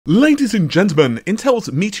Ladies and gentlemen,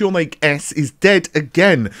 Intel's Meteor Lake S is dead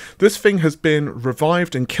again. This thing has been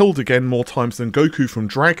revived and killed again more times than Goku from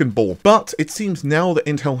Dragon Ball. But it seems now that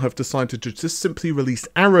Intel have decided to just simply release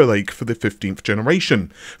Arrow Lake for the 15th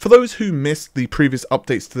generation. For those who missed the previous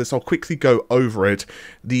updates to this, I'll quickly go over it.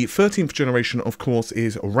 The 13th generation, of course,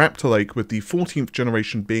 is Raptor Lake, with the 14th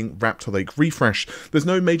generation being Raptor Lake Refresh. There's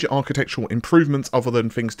no major architectural improvements other than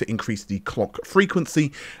things to increase the clock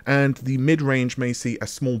frequency, and the mid-range may see a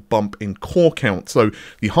small bump in core count. So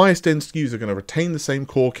the highest end SKUs are going to retain the same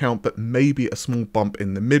core count, but maybe a small bump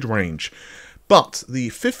in the mid-range. But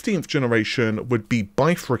the 15th generation would be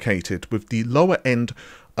bifurcated, with the lower end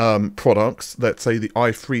products, let's say the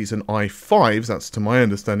i3s and i5s, that's to my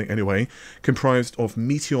understanding anyway, comprised of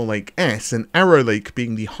Meteor Lake S, and Arrow Lake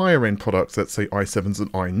being the higher end products, let's say i7s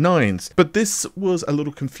and i9s. But this was a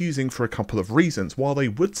little confusing for a couple of reasons. While they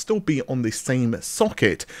would still be on the same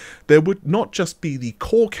socket, there would not just be the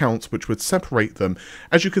core counts which would separate them.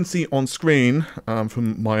 As you can see on screen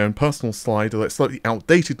from my own personal slide, it's slightly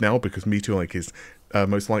outdated now because Meteor Lake is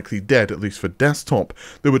most likely dead, at least for desktop.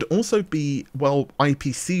 There would also be, well,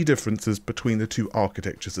 IPC differences between the two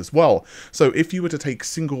architectures as well. So if you were to take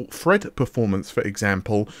single thread performance, for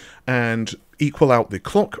example, and equal out the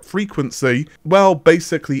clock frequency, well,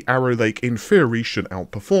 basically Arrow Lake in theory should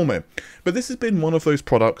outperform it. But this has been one of those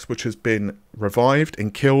products which has been revived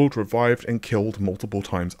and killed multiple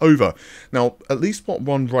times over. Now, at least what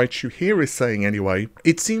one writes you here is saying anyway,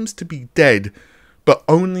 it seems to be dead, but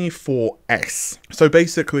only for S. So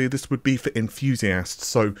basically this would be for enthusiasts.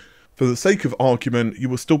 So for the sake of argument, you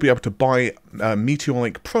will still be able to buy Meteor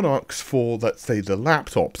Lake products for, let's say, the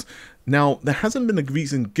laptops. Now, there hasn't been a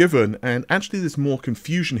reason given, and actually there's more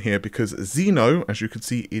confusion here because Zeno, as you can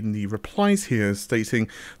see in the replies here, is stating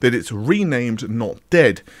that it's renamed, not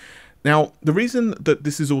dead. Now, the reason that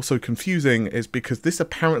this is also confusing is because this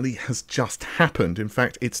apparently has just happened. In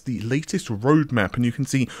fact, it's the latest roadmap, and you can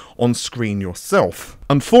see on screen yourself.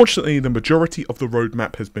 Unfortunately, the majority of the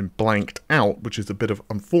roadmap has been blanked out, which is a bit of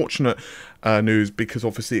unfortunate news because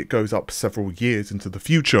obviously it goes up several years into the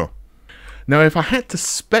future. Now, if I had to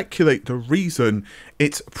speculate the reason,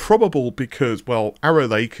 it's probable because, well, Arrow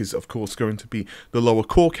Lake is, of course, going to be the lower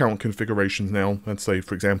core count configurations now. Let's say,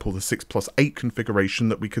 for example, the 6+8 configuration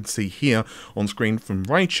that we could see here on screen from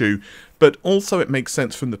Raichu. But also it makes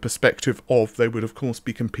sense from the perspective of they would, of course,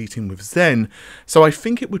 be competing with Zen. So I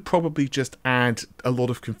think it would probably just add a lot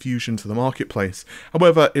of confusion to the marketplace.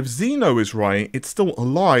 However, if Zeno is right, it's still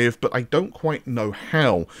alive, but I don't quite know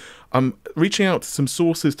how. I'm reaching out to some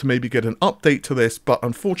sources to maybe get an update to this, but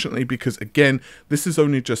unfortunately, because again, this has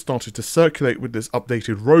only just started to circulate with this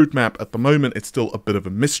updated roadmap, at the moment it's still a bit of a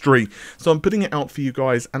mystery. So I'm putting it out for you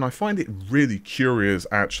guys, and I find it really curious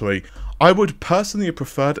actually. I would personally have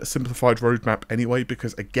preferred a simplified roadmap anyway,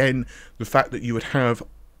 because again, the fact that you would have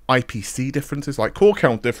IPC differences, like core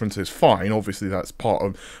count differences, fine, obviously that's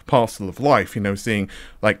parcel of life, you know, seeing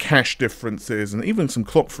like cache differences and even some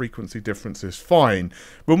clock frequency differences, fine.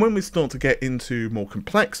 But when we start to get into more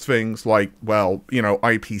complex things like, well, you know,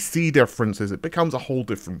 IPC differences, it becomes a whole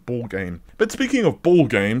different ball game. But speaking of ball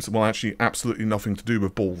games, well, actually absolutely nothing to do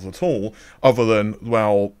with balls at all, other than,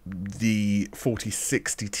 well, the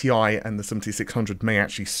 4060 Ti and the 7600 may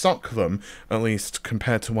actually suck them, at least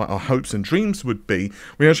compared to what our hopes and dreams would be.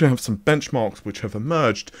 We actually have some benchmarks which have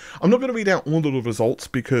emerged. I'm not going to read out all of the results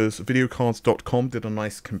because videocards.com did a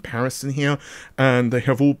nice comparison here, and they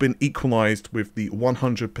have all been equalized with the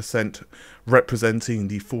 100% representing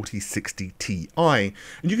the 4060 Ti. And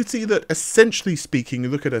you can see that essentially speaking, you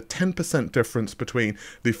look at a 10% difference between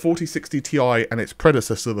the 4060 Ti and its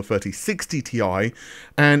predecessor, the 3060 Ti,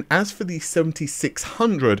 and as for the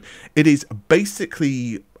 7600, it is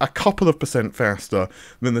basically a couple of percent faster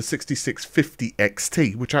than the 6650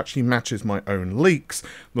 XT, which actually matches my own leaks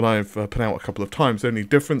that I've put out a couple of times. The only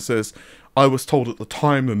difference is I was told at the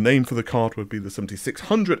time the name for the card would be the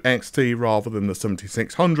 7600 XT rather than the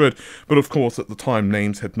 7600, but of course at the time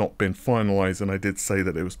names had not been finalized, and I did say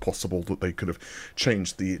that it was possible that they could have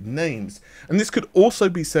changed the names. And this could also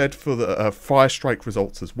be said for the Firestrike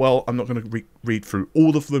results as well. I'm not going to read through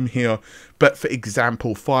all of them here, but for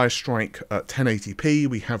example, Firestrike 1080p,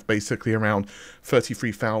 we have basically around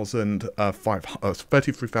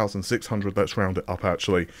 33,600, let's round it up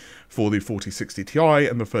actually, for the 4060 Ti,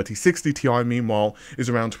 and the 3060 Ti meanwhile is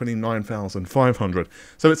around 29,500.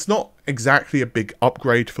 So it's not exactly a big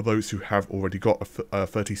upgrade for those who have already got a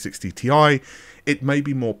 3060 Ti. It may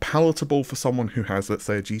be more palatable for someone who has, let's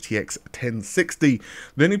say, a GTX 1060.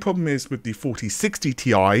 The only problem is with the 4060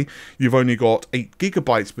 Ti, you've only got 8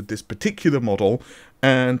 GB with this particular model,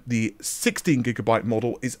 and the 16GB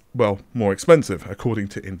model is, well, more expensive, according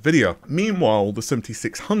to Nvidia. Meanwhile, the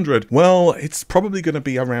 7600, well, it's probably going to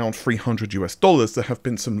be around $300 US. There have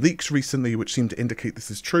been some leaks recently which seem to indicate this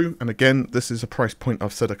is true, and again, this is a price point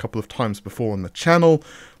I've said a couple of times before on the channel,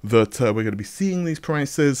 that we're going to be seeing these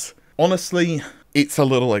prices. Honestly, it's a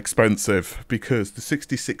little expensive because the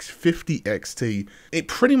 6650 XT, it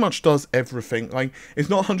pretty much does everything. Like, it's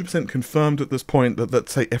not 100% confirmed at this point that,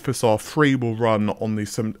 let's say, FSR 3 will run on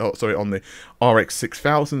the RX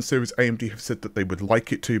 6000 series. AMD have said that they would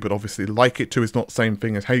like it to, but obviously like it to is not the same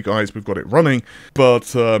thing as, hey guys, we've got it running.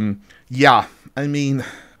 But yeah, I mean,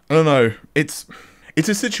 I don't know. It's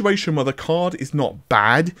a situation where the card is not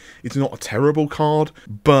bad, it's not a terrible card,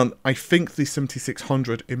 but I think the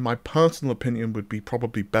 7600, in my personal opinion, would be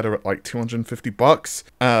probably better at like $250.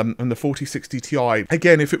 And the 4060 Ti,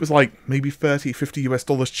 again, if it was like maybe $30-50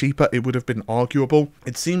 US cheaper, it would have been arguable.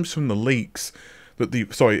 It seems from the leaks that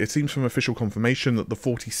it seems from official confirmation that the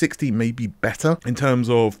 4060 may be better in terms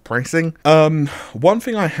of pricing. One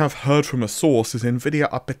thing I have heard from a source is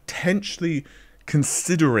Nvidia are potentially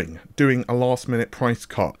considering doing a last minute price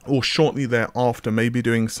cut, or shortly thereafter maybe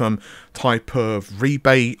doing some type of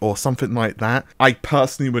rebate or something like that. I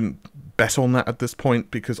personally wouldn't bet on that at this point,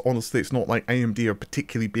 because honestly it's not like AMD are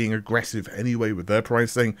particularly being aggressive anyway with their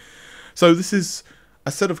pricing. So this is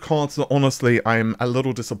a set of cards that honestly I am a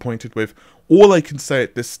little disappointed with. All I can say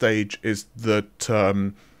at this stage is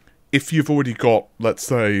that if you've already got, let's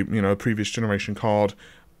say, you know, a previous generation card,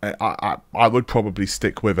 I would probably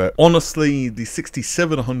stick with it. Honestly, the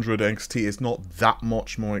 6700 XT is not that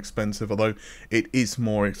much more expensive, although it is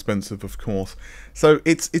more expensive, of course. So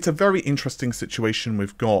it's a very interesting situation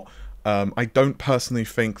we've got. I don't personally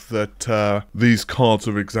think that these cards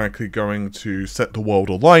are exactly going to set the world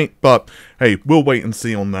alight, but hey, we'll wait and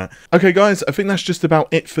see on that. Okay guys, I think that's just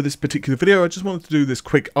about it for this particular video. I just wanted to do this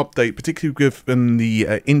quick update, particularly given the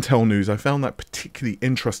Intel news. I found that particularly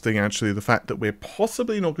interesting, actually, the fact that we're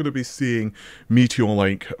possibly not going to be seeing Meteor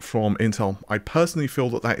Lake from Intel. I personally feel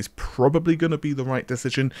that that is probably going to be the right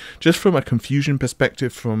decision, just from a confusion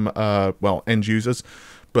perspective from, well, end users.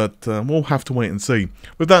 But we'll have to wait and see.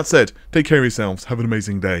 With that said, take care of yourselves. Have an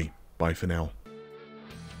amazing day. Bye for now.